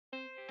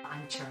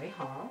I'm Cherry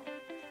Hall,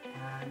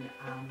 and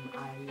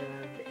I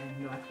live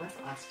in Northwest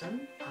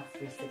Austin, off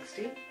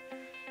 360.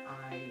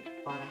 I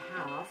bought a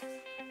house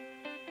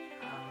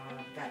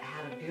that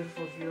had a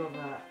beautiful view of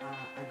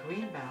a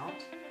green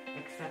belt,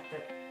 except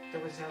that there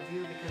was no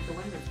view because the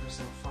windows were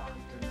so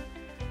fogged,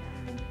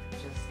 and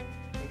just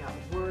they got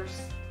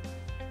worse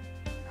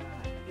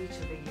each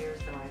of the years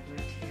that I've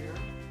lived here.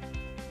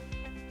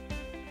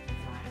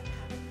 So I had to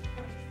have it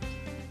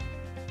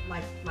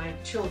replaced. My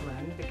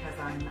children, because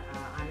I'm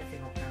a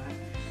single parent,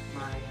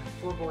 my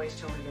 4 boys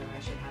told me that I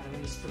should have at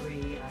least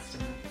 3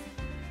 estimates,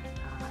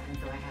 and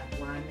so I had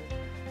one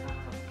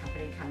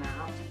company come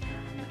out,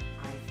 and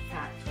I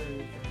sat through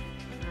the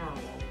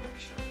terrible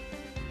lecture,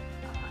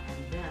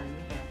 and then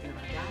he had the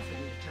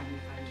audacity to tell me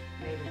if I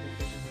made a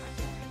decision that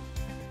day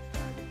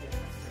that I would get a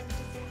certain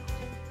discount.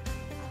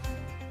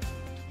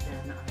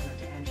 Then I went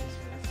to Angie's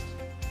List,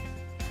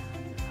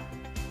 and I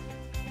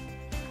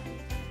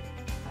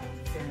found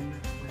Zen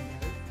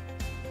Windows,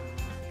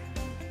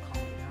 and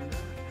called the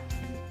owner,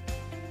 and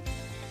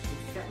he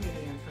sent me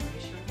the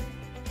information,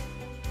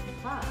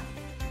 plus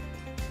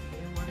he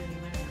didn't want any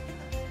money up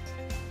front.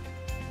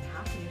 And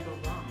how can you go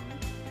wrong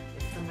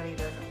if somebody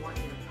doesn't want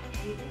you to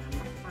pay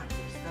them up front?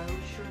 They're so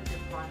sure of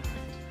their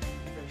product,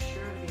 so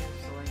sure of the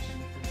installation,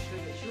 so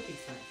sure that you'll be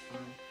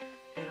satisfied,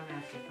 they don't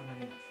ask you for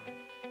money up front.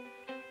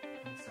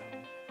 And so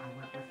I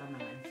went with them,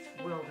 and I'm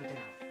thrilled to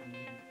death. I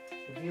mean,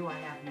 the view I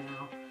have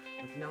now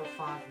with no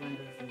fog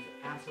windows is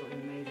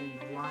absolutely amazing.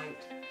 The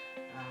light,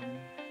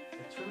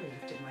 it's really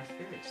lifted my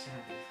spirits to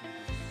have these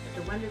windows. But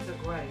the windows are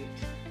great.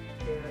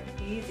 They're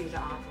easy to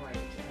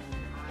operate, and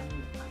I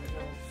don't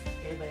know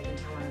if anybody can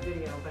tell on a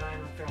video, but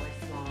I'm a fairly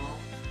small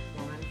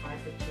woman,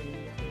 5'2".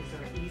 These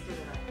are easy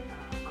to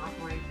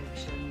operate. They've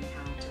shown me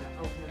how to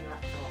open them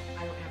up, so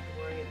I don't have to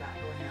worry about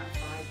going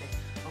outside. They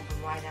open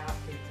right out,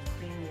 so you can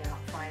clean the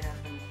outside of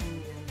them, clean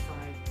the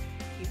inside,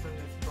 keep them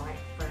with bright,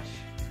 fresh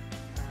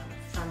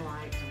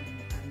sunlight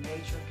and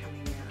nature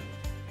coming in.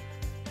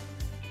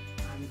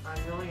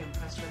 I'm really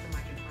impressed with them.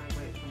 I can hardly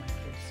wait for my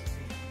kids to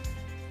see them.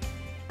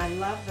 I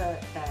love the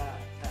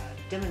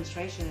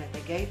demonstration that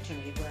they gave to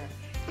me where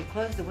you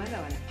close the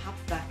window and it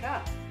pops back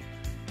up.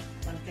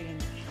 I'm thinking,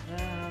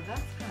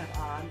 that's kind of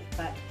odd,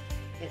 but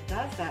it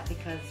does that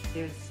because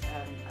there's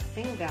a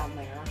thing down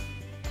there.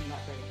 I'm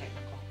not very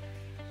technical,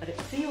 but it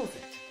seals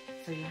it.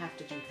 So you have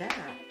to do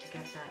that to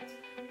get that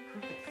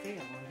perfect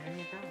seal, and there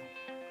you go.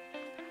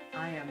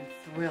 I am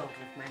thrilled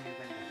with my new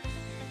windows.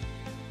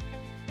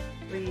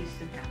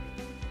 Pleased and happy.